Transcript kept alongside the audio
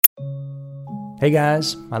Hey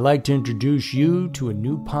guys, I'd like to introduce you to a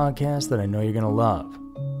new podcast that I know you're going to love.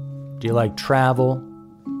 Do you like travel?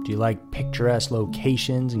 Do you like picturesque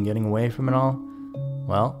locations and getting away from it all?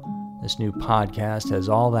 Well, this new podcast has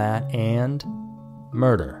all that and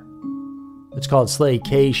murder. It's called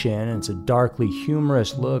Slaycation, and it's a darkly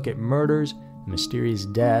humorous look at murders and mysterious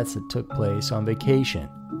deaths that took place on vacation.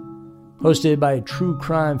 Hosted by a true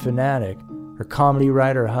crime fanatic, her comedy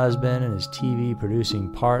writer husband, and his TV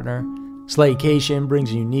producing partner, Slaycation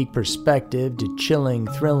brings a unique perspective to chilling,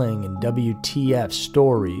 thrilling, and WTF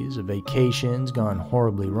stories of vacations gone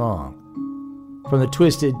horribly wrong. From the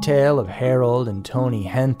twisted tale of Harold and Tony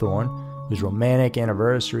Henthorne, whose romantic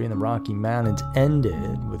anniversary in the Rocky Mountains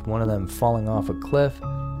ended with one of them falling off a cliff,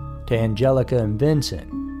 to Angelica and Vincent,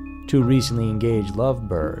 two recently engaged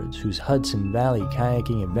lovebirds whose Hudson Valley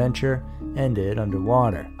kayaking adventure ended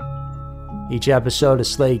underwater. Each episode of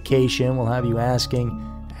Slaycation will have you asking,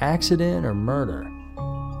 accident or murder?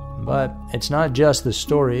 But it's not just the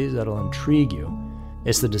stories that'll intrigue you.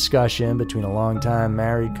 It's the discussion between a longtime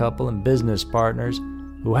married couple and business partners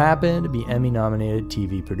who happen to be Emmy-nominated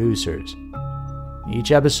TV producers.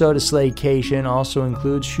 Each episode of Slaycation also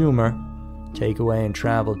includes humor, takeaway and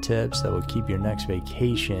travel tips that will keep your next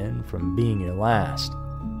vacation from being your last.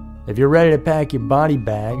 If you're ready to pack your body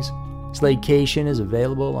bags, Slaycation is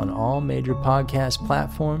available on all major podcast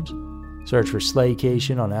platforms. Search for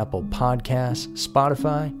Slaycation on Apple Podcasts,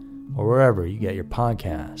 Spotify, or wherever you get your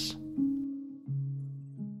podcasts.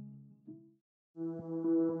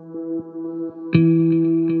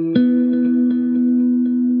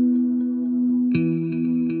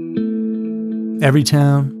 Every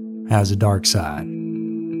town has a dark side.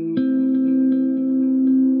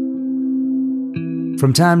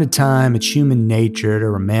 From time to time, it's human nature to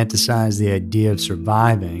romanticize the idea of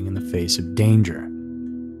surviving in the face of danger.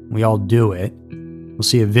 We all do it. We'll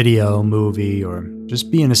see a video, movie, or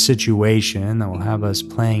just be in a situation that will have us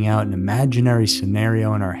playing out an imaginary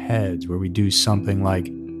scenario in our heads where we do something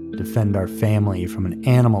like defend our family from an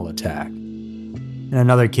animal attack. In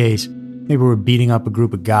another case, maybe we're beating up a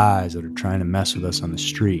group of guys that are trying to mess with us on the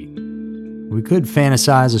street. We could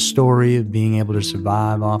fantasize a story of being able to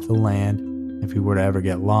survive off the land if we were to ever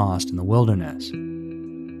get lost in the wilderness.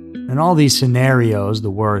 In all these scenarios,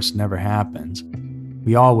 the worst never happens.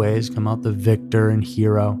 We always come out the victor and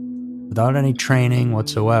hero without any training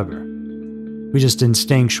whatsoever. We just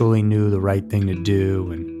instinctually knew the right thing to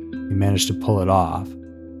do and we managed to pull it off.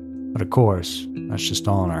 But of course, that's just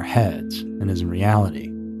all in our heads and isn't reality.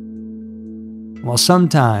 While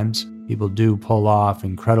sometimes people do pull off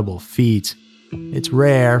incredible feats, it's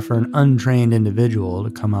rare for an untrained individual to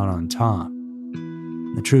come out on top.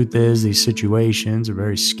 The truth is, these situations are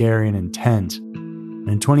very scary and intense. And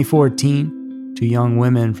in 2014, two young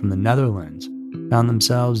women from the Netherlands found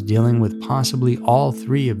themselves dealing with possibly all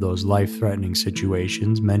three of those life-threatening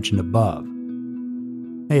situations mentioned above.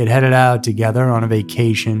 They had headed out together on a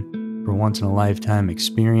vacation for a once-in-a-lifetime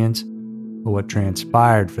experience, but what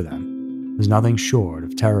transpired for them was nothing short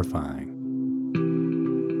of terrifying.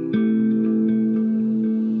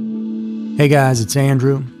 Hey guys, it's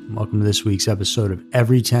Andrew. Welcome to this week's episode of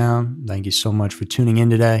Everytown. Thank you so much for tuning in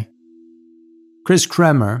today. Chris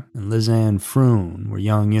Kremer and Lisanne Froon were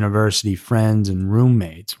young university friends and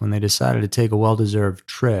roommates when they decided to take a well-deserved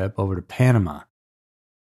trip over to Panama.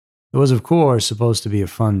 It was, of course, supposed to be a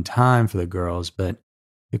fun time for the girls, but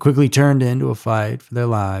it quickly turned into a fight for their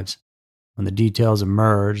lives. When the details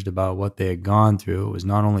emerged about what they had gone through, it was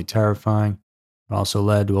not only terrifying, but also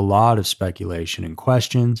led to a lot of speculation and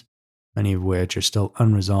questions, many of which are still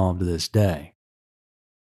unresolved to this day.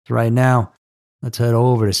 So right now, let's head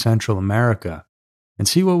over to Central America and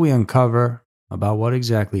see what we uncover about what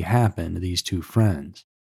exactly happened to these two friends.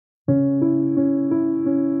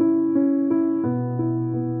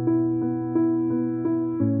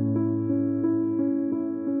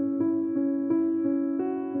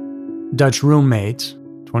 Dutch roommates,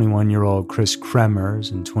 21-year-old Chris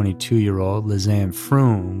Kremers and 22-year-old Lisanne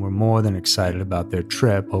Froon, were more than excited about their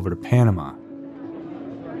trip over to Panama.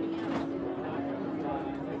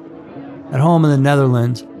 At home in the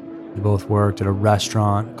Netherlands, they both worked at a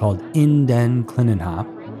restaurant called In den Klingenhap.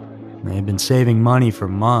 They had been saving money for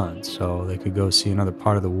months so they could go see another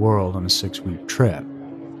part of the world on a 6-week trip.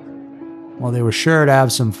 While they were sure to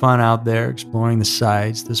have some fun out there exploring the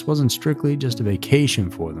sights, this wasn't strictly just a vacation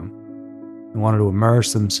for them. They wanted to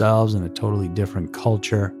immerse themselves in a totally different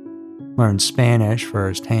culture, learn Spanish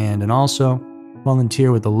firsthand, and also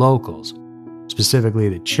volunteer with the locals, specifically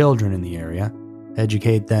the children in the area,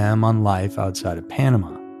 educate them on life outside of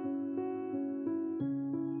Panama.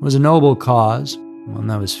 It was a noble cause, one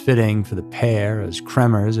that was fitting for the pair, as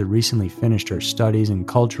Kremers had recently finished her studies in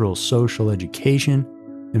cultural social education,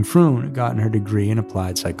 and Froon had gotten her degree in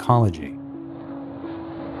applied psychology.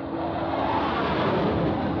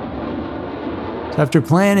 So after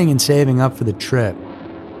planning and saving up for the trip,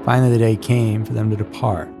 finally the day came for them to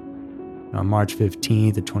depart. And on March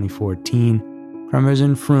 15th of 2014, Kremers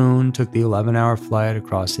and Froon took the 11-hour flight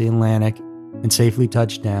across the Atlantic and safely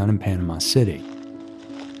touched down in Panama City.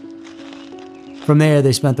 From there,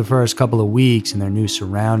 they spent the first couple of weeks in their new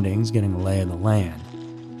surroundings getting a lay of the land.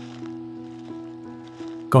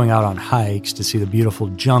 Going out on hikes to see the beautiful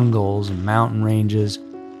jungles and mountain ranges,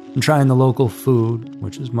 and trying the local food,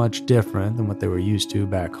 which was much different than what they were used to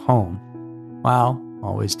back home, while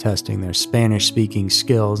always testing their Spanish-speaking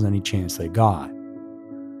skills any chance they got.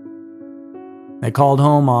 They called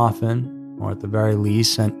home often, or at the very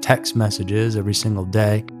least sent text messages every single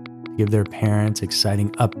day to give their parents exciting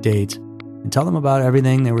updates and tell them about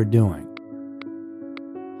everything they were doing.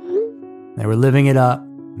 They were living it up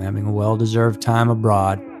and having a well-deserved time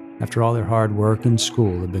abroad after all their hard work in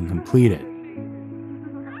school had been completed.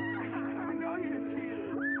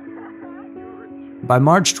 By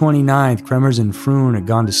March 29th, Kremers and Froon had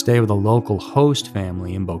gone to stay with a local host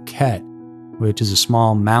family in Boquete, which is a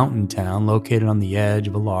small mountain town located on the edge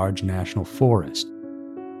of a large national forest.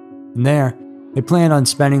 And there, they planned on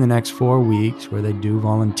spending the next 4 weeks where they'd do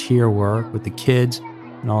volunteer work with the kids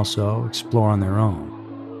and also explore on their own.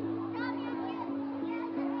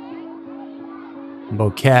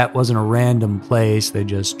 Boquete wasn't a random place they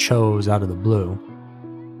just chose out of the blue.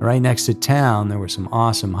 Right next to town, there were some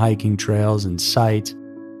awesome hiking trails and sites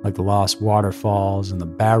like the Lost Waterfalls and the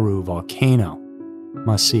Baru volcano,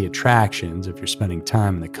 must-see attractions if you're spending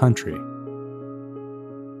time in the country.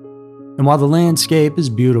 And while the landscape is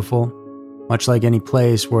beautiful, much like any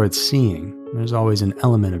place worth seeing, there's always an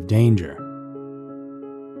element of danger.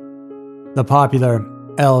 The popular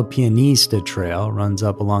El Pianista Trail runs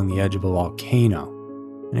up along the edge of a volcano,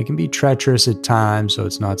 and it can be treacherous at times, so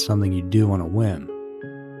it's not something you do on a whim.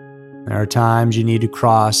 There are times you need to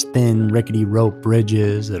cross thin, rickety rope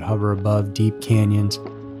bridges that hover above deep canyons,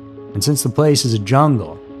 and since the place is a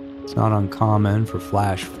jungle, it's not uncommon for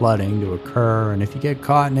flash flooding to occur, and if you get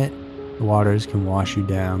caught in it, the waters can wash you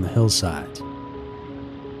down the hillsides.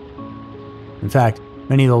 In fact,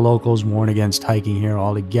 many of the locals warn against hiking here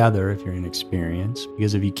altogether if you're inexperienced,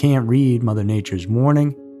 because if you can't read Mother Nature's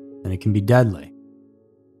warning, then it can be deadly.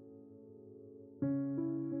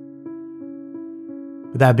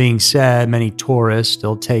 With that being said, many tourists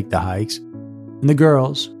still take the hikes, and the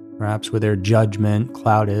girls, perhaps with their judgment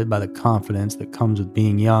clouded by the confidence that comes with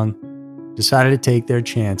being young, decided to take their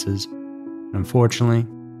chances, and unfortunately,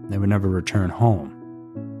 they would never return home.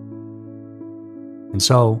 And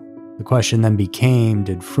so, the question then became,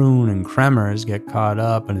 did Froon and Kremers get caught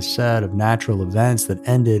up in a set of natural events that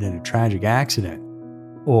ended in a tragic accident?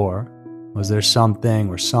 Or was there something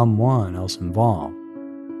or someone else involved?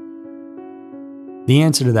 The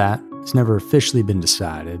answer to that has never officially been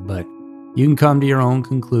decided, but you can come to your own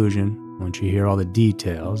conclusion once you hear all the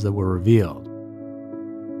details that were revealed.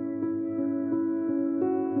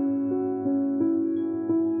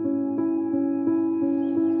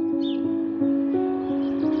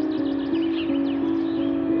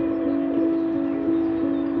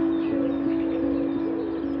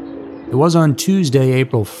 It was on Tuesday,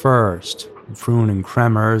 April 1st, Froon and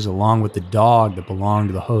Kremers, along with the dog that belonged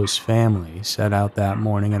to the host family, set out that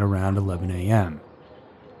morning at around 11 a.m.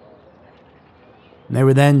 They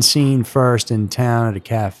were then seen first in town at a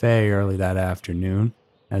cafe early that afternoon,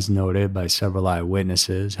 as noted by several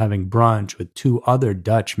eyewitnesses, having brunch with 2 other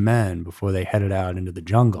Dutch men before they headed out into the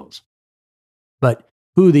jungles. But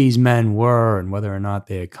who these men were and whether or not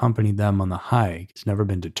they accompanied them on the hike has never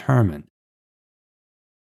been determined.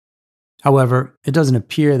 However, it doesn't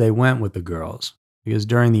appear they went with the girls, because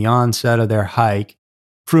during the onset of their hike,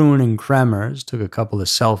 Froon and Kremers took a couple of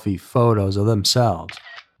selfie photos of themselves,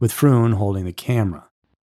 with Froon holding the camera.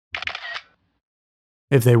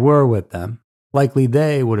 If they were with them, likely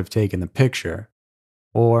they would have taken the picture,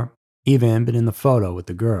 or even been in the photo with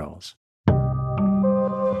the girls.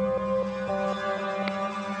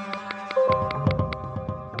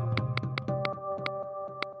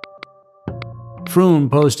 Froon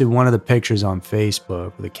posted one of the pictures on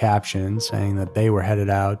Facebook with a caption saying that they were headed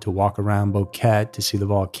out to walk around Boquete to see the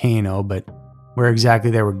volcano, but where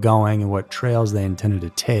exactly they were going and what trails they intended to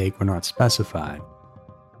take were not specified.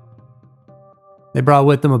 They brought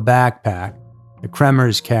with them a backpack that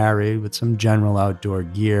Kremers carried with some general outdoor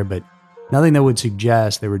gear, but nothing that would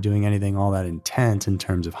suggest they were doing anything all that intense in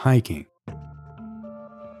terms of hiking.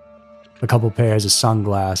 a couple pairs of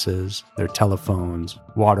sunglasses, their telephones,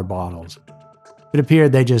 water bottles. It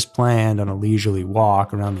appeared they just planned on a leisurely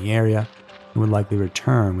walk around the area and would likely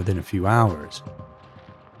return within a few hours.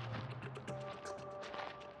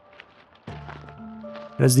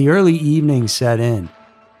 But as the early evening set in,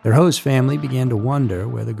 their host family began to wonder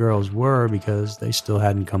where the girls were because they still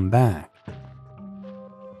hadn't come back.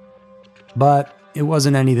 But it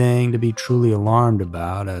wasn't anything to be truly alarmed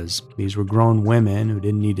about, as these were grown women who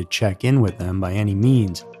didn't need to check in with them by any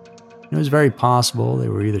means. It was very possible they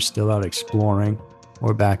were either still out exploring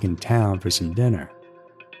or back in town for some dinner.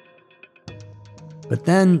 But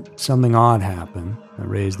then something odd happened that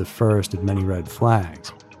raised the first of many red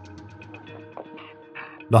flags.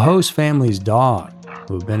 The host family's dog,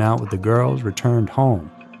 who had been out with the girls, returned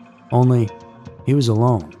home, only he was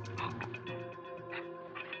alone.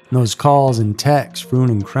 And those calls and texts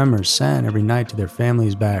Froon and Kremer sent every night to their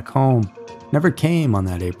families back home never came on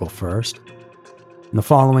that April 1st. And the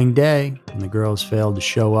following day, when the girls failed to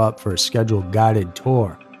show up for a scheduled guided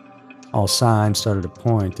tour, all signs started to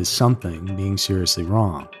point to something being seriously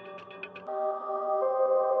wrong.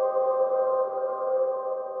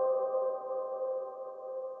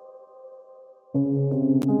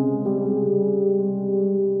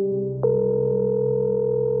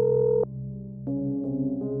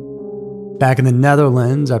 Back in the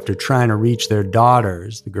Netherlands, after trying to reach their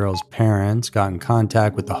daughters, the girls' parents got in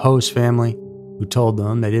contact with the host family, who told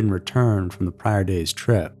them they didn't return from the prior day's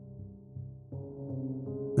trip.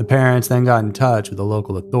 The parents then got in touch with the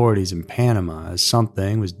local authorities in Panama, as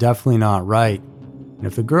something was definitely not right, and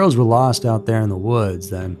if the girls were lost out there in the woods,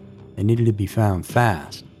 then they needed to be found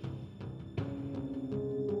fast.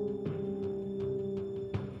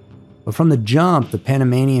 But from the jump, the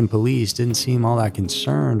Panamanian police didn't seem all that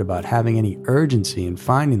concerned about having any urgency in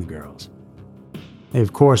finding the girls. They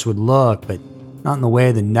of course would look, but not in the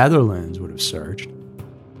way the Netherlands would have searched.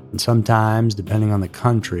 And sometimes, depending on the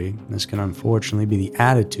country, this can unfortunately be the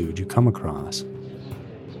attitude you come across.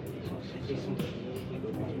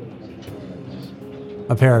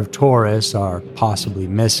 A pair of tourists are possibly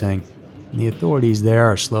missing, and the authorities there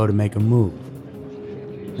are slow to make a move.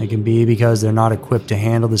 It can be because they're not equipped to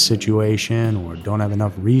handle the situation or don't have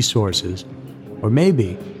enough resources, or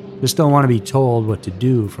maybe just don't want to be told what to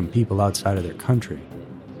do from people outside of their country.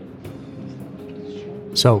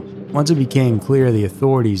 So, once it became clear the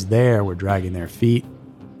authorities there were dragging their feet,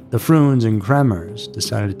 the Froons and Kremers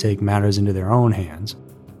decided to take matters into their own hands,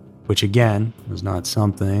 which again was not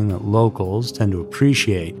something that locals tend to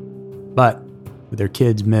appreciate, but with their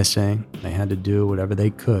kids missing, they had to do whatever they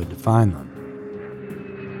could to find them.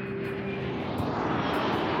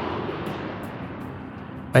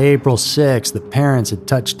 By April 6th, the parents had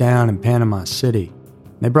touched down in Panama City.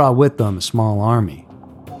 They brought with them a small army.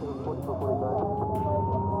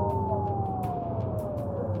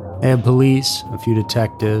 They had police, a few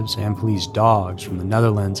detectives, and police dogs from the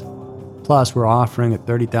Netherlands, plus were offering a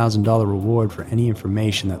 $30,000 reward for any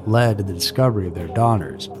information that led to the discovery of their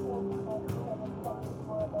daughters.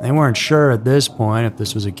 They weren't sure at this point if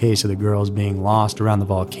this was a case of the girls being lost around the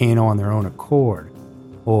volcano on their own accord,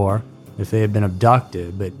 or if they had been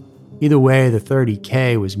abducted, but either way, the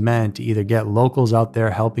 $30K was meant to either get locals out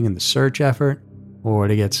there helping in the search effort, or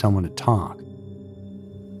to get someone to talk.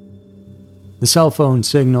 The cell phone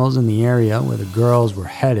signals in the area where the girls were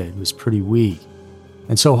headed was pretty weak,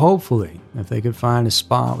 and so hopefully, if they could find a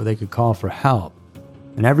spot where they could call for help,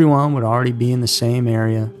 then everyone would already be in the same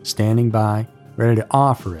area, standing by, ready to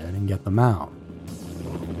offer it and get them out.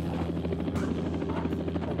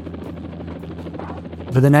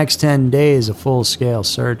 For the next 10 days, a full-scale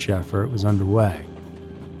search effort was underway.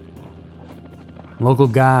 Local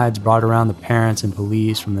guides brought around the parents and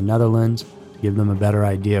police from the Netherlands to give them a better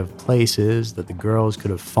idea of places that the girls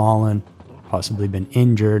could have fallen, possibly been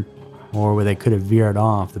injured, or where they could have veered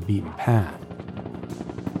off the beaten path.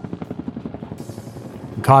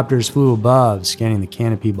 The copters flew above, scanning the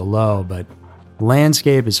canopy below, but the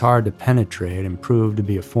landscape is hard to penetrate and proved to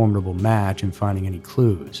be a formidable match in finding any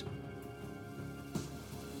clues.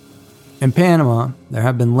 In Panama, there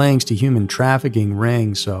have been links to human trafficking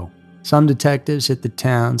rings, so some detectives hit the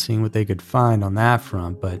town seeing what they could find on that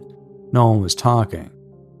front, but no one was talking.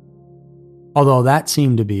 Although that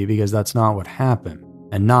seemed to be because that's not what happened,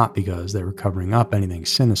 and not because they were covering up anything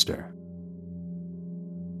sinister.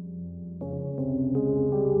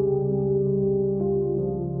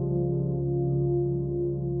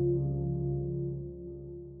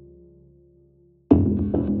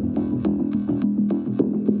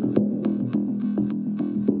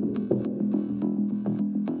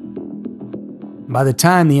 By the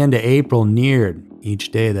time the end of April neared,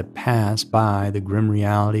 each day that passed by, the grim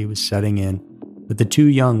reality was setting in that the two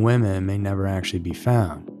young women may never actually be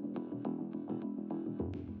found.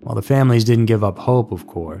 While the families didn't give up hope, of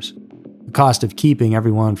course, the cost of keeping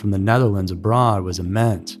everyone from the Netherlands abroad was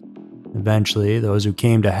immense. Eventually, those who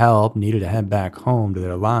came to help needed to head back home to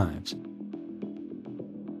their lives.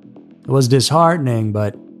 It was disheartening,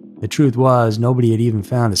 but the truth was nobody had even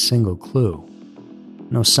found a single clue.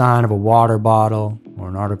 No sign of a water bottle or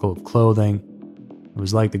an article of clothing. It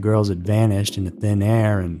was like the girls had vanished into thin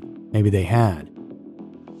air, and maybe they had.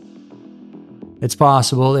 It's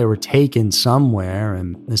possible they were taken somewhere,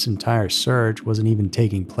 and this entire search wasn't even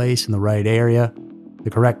taking place in the right area, the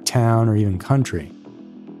correct town, or even country.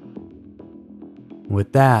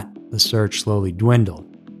 With that, the search slowly dwindled.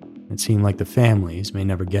 It seemed like the families may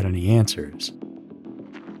never get any answers.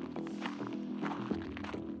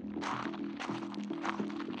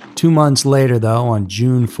 Two months later, though, on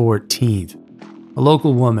June 14th, a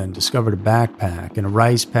local woman discovered a backpack in a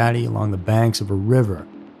rice paddy along the banks of a river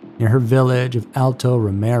near her village of Alto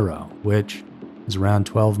Romero, which is around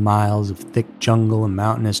 12 miles of thick jungle and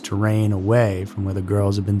mountainous terrain away from where the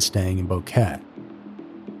girls had been staying in Bouquet.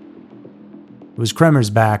 It was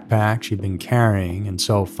Kremer's backpack she'd been carrying, and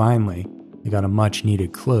so finally, they got a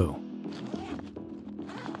much-needed clue.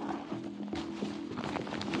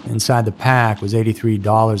 Inside the pack was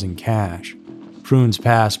 $83 in cash, Froon's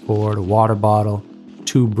passport, a water bottle,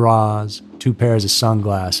 2 bras, 2 pairs of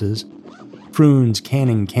sunglasses, Froon's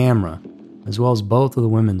Canon camera, as well as both of the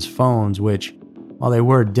women's phones, which, while they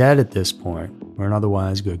were dead at this point, were in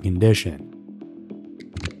otherwise good condition.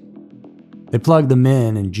 They plugged them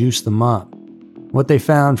in and juiced them up. What they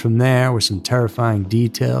found from there were some terrifying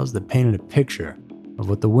details that painted a picture of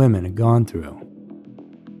what the women had gone through.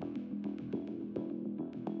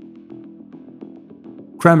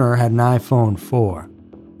 Kremer had an iPhone 4,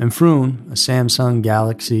 and Froon a Samsung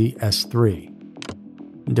Galaxy S3.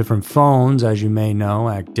 Different phones, as you may know,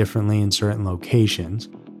 act differently in certain locations.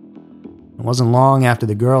 It wasn't long after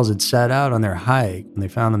the girls had set out on their hike when they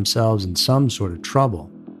found themselves in some sort of trouble.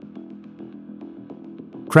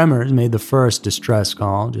 Kremers made the first distress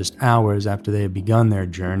call just hours after they had begun their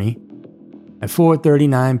journey. At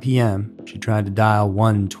 4:39 p.m., she tried to dial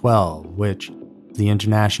 112, which is the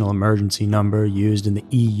international emergency number used in the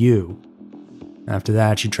EU. After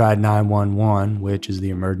that, she tried 911, which is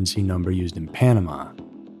the emergency number used in Panama.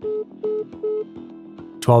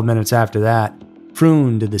 12 minutes after that,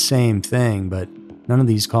 Froon did the same thing, but none of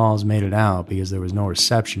these calls made it out because there was no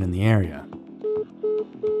reception in the area.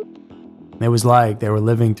 It was like they were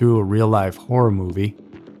living through a real-life horror movie,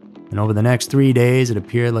 and over the next 3 days, it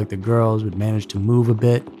appeared like the girls would manage to move a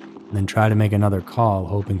bit and then try to make another call,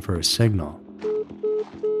 hoping for a signal.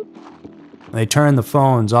 They turned the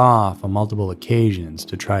phones off on multiple occasions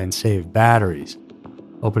to try and save batteries,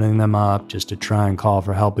 opening them up just to try and call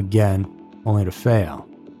for help again, only to fail.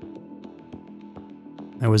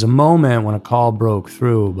 There was a moment when a call broke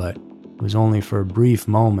through, but it was only for a brief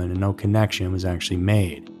moment and no connection was actually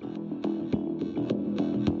made.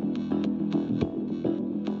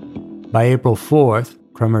 By April 4th,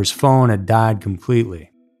 Kremer's phone had died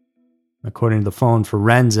completely. According to the phone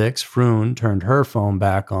forensics, Froon turned her phone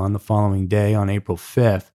back on the following day on April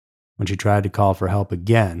 5th when she tried to call for help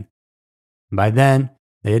again. By then,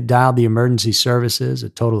 they had dialed the emergency services a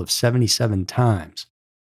total of 77 times.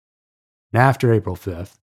 And after April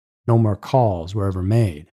 5th, no more calls were ever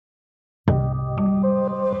made.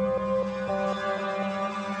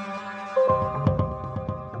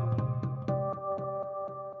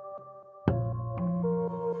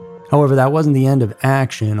 However, that wasn't the end of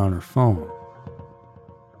action on her phone.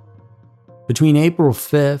 Between April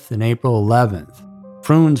 5th and April 11th,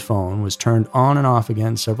 Froon's phone was turned on and off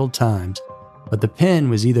again several times, but the PIN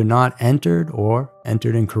was either not entered or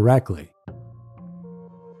entered incorrectly.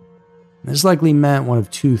 This likely meant one of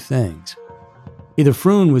two things. Either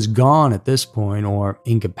Froon was gone at this point or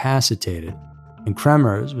incapacitated, and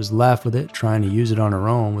Kremers was left with it trying to use it on her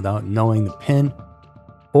own without knowing the PIN,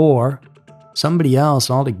 or somebody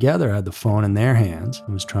else altogether had the phone in their hands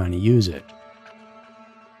and was trying to use it.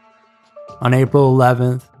 On April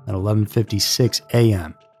 11th at 11:56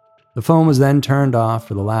 a.m., the phone was then turned off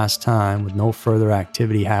for the last time with no further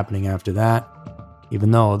activity happening after that,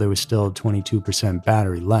 even though there was still 22%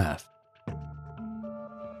 battery left.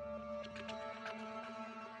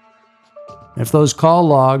 If those call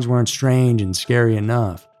logs weren't strange and scary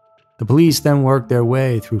enough, the police then worked their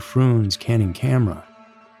way through Froon's Canon camera.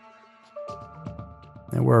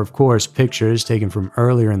 There were, of course, pictures taken from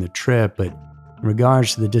earlier in the trip, but in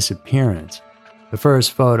regards to the disappearance, the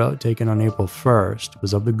first photo, taken on April 1st,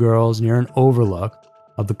 was of the girls near an overlook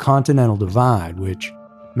of the Continental Divide, which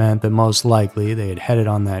meant that most likely they had headed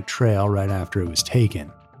on that trail right after it was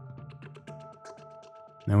taken.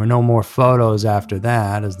 There were no more photos after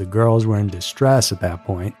that, as the girls were in distress at that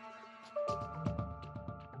point.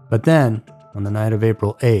 But then, on the night of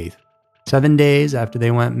April 8th, 7 days after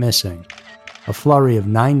they went missing, a flurry of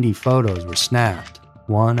 90 photos were snapped,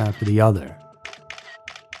 one after the other.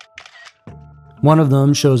 One of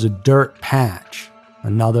them shows a dirt patch,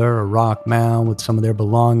 another a rock mound with some of their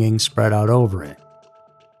belongings spread out over it.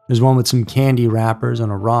 There's one with some candy wrappers on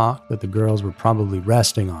a rock that the girls were probably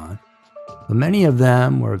resting on, but many of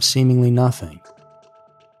them were of seemingly nothing.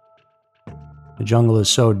 The jungle is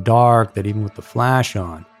so dark that even with the flash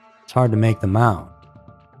on, it's hard to make them out.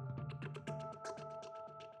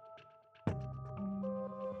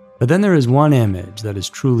 But then there is one image that is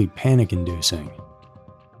truly panic-inducing.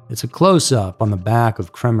 It's a close-up on the back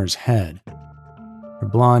of Kremer's head. Her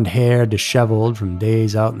blonde hair disheveled from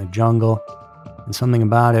days out in the jungle, and something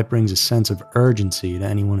about it brings a sense of urgency to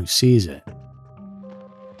anyone who sees it.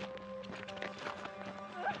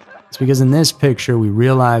 It's because in this picture we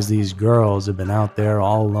realize these girls have been out there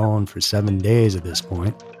all alone for 7 days at this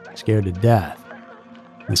point, scared to death.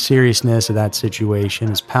 The seriousness of that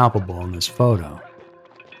situation is palpable in this photo.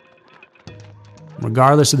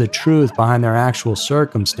 Regardless of the truth behind their actual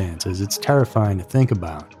circumstances, it's terrifying to think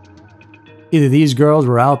about. Either these girls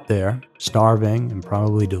were out there, starving and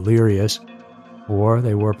probably delirious, or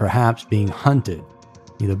they were perhaps being hunted,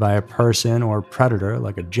 either by a person or a predator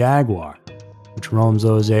like a jaguar, which roams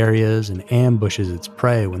those areas and ambushes its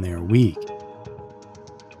prey when they are weak.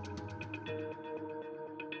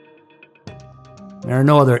 There are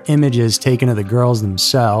no other images taken of the girls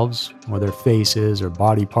themselves, or their faces or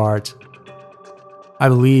body parts. I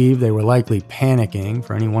believe they were likely panicking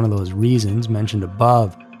for any one of those reasons mentioned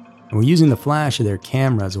above, and were using the flash of their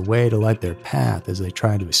camera as a way to light their path as they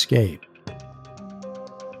tried to escape.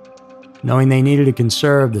 Knowing they needed to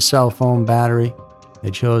conserve the cell phone battery, they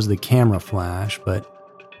chose the camera flash, but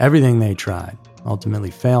everything they tried ultimately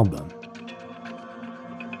failed them.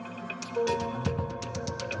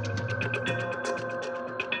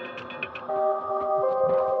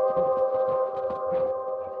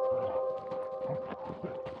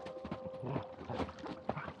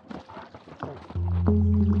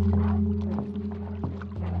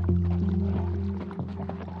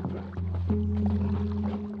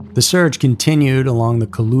 The search continued along the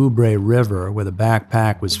Colubre River where the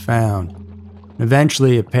backpack was found.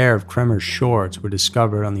 Eventually, a pair of Kremer's shorts were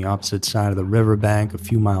discovered on the opposite side of the riverbank a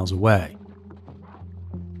few miles away.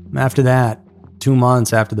 After that, 2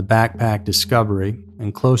 months after the backpack discovery,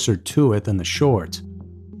 and closer to it than the shorts,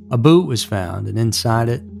 a boot was found, and inside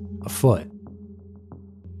it, a foot.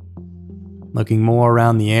 Looking more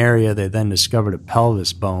around the area, they then discovered a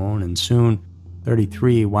pelvis bone, and soon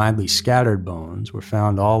 33 widely scattered bones were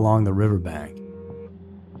found all along the riverbank.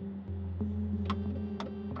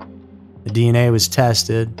 The DNA was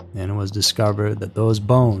tested, and it was discovered that those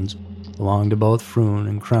bones belonged to both Froon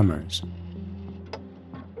and Kremers.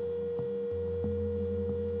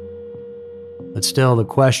 But still, the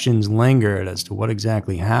questions lingered as to what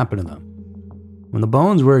exactly happened to them. When the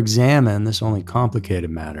bones were examined, this only complicated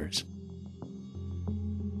matters.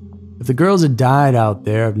 If the girls had died out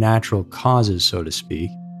there of natural causes, so to speak,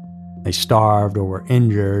 they starved or were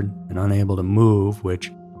injured and unable to move,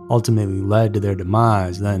 which ultimately led to their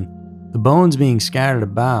demise, then the bones being scattered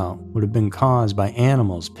about would have been caused by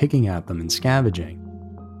animals picking at them and scavenging.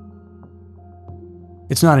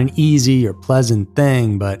 It's not an easy or pleasant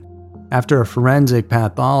thing, but after a forensic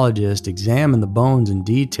pathologist examined the bones in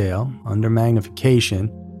detail, under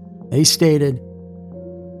magnification, they stated,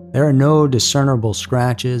 "There are no discernible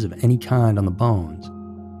scratches of any kind on the bones,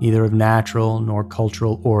 either of natural nor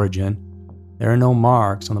cultural origin. There are no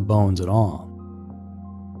marks on the bones at all."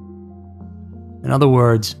 In other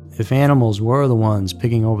words, if animals were the ones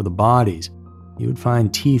picking over the bodies, you would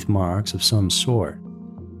find teeth marks of some sort.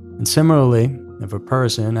 And similarly, if a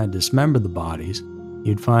person had dismembered the bodies,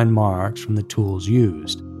 you'd find marks from the tools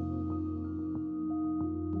used.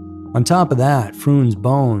 On top of that, Froon's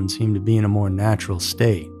bones seemed to be in a more natural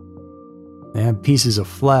state. They had pieces of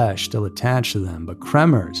flesh still attached to them, but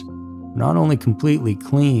Kremers were not only completely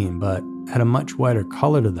clean, but had a much whiter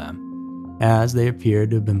color to them, as they appeared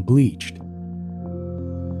to have been bleached.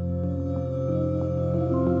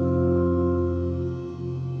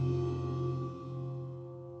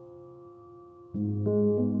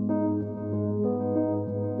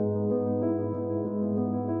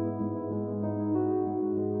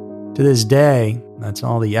 To this day, that's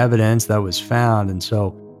all the evidence that was found, and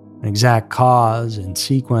so an exact cause and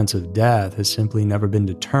sequence of death has simply never been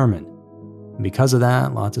determined. And because of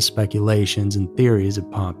that, lots of speculations and theories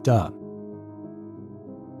have popped up.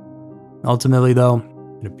 Ultimately, though,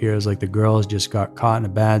 it appears like the girls just got caught in a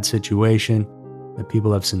bad situation that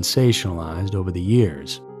people have sensationalized over the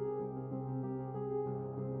years.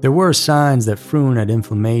 There were signs that Froon had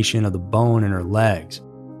inflammation of the bone in her legs,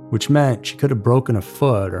 which meant she could have broken a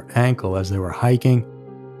foot or ankle as they were hiking,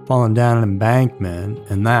 fallen down an embankment,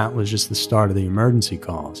 and that was just the start of the emergency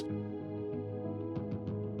calls.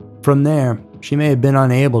 From there, she may have been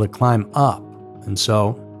unable to climb up, and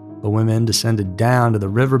so the women descended down to the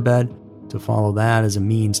riverbed to follow that as a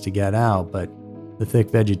means to get out, but the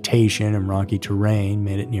thick vegetation and rocky terrain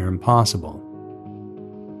made it near impossible.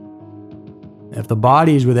 If the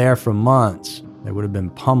bodies were there for months, they would have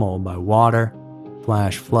been pummeled by water,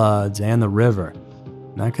 flash floods, and the river,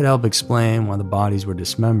 and that could help explain why the bodies were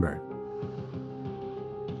dismembered.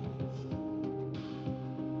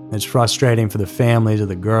 It's frustrating for the families of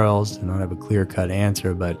the girls to not have a clear-cut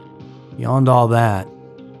answer, but beyond all that,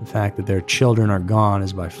 the fact that their children are gone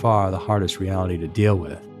is by far the hardest reality to deal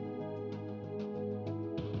with.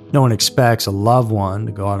 No one expects a loved one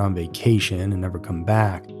to go out on vacation and never come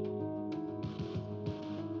back.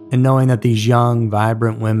 And knowing that these young,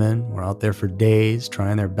 vibrant women were out there for days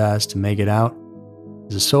trying their best to make it out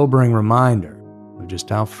is a sobering reminder of just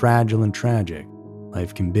how fragile and tragic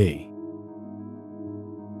life can be.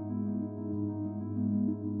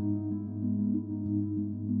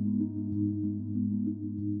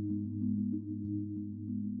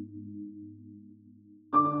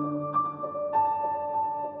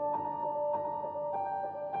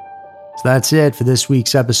 So that's it for this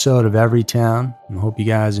week's episode of Everytown. I hope you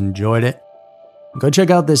guys enjoyed it. Go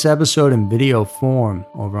check out this episode in video form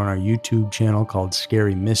over on our YouTube channel called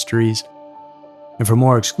Scary Mysteries. And for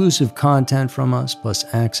more exclusive content from us, plus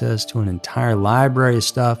access to an entire library of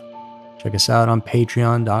stuff, check us out on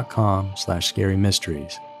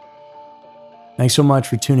patreon.com/scarymysteries. Thanks so much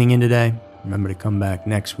for tuning in today. Remember to come back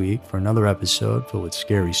next week for another episode filled with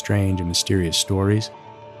scary, strange, and mysterious stories.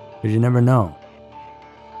 Because you never know.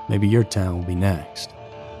 Maybe your town will be next.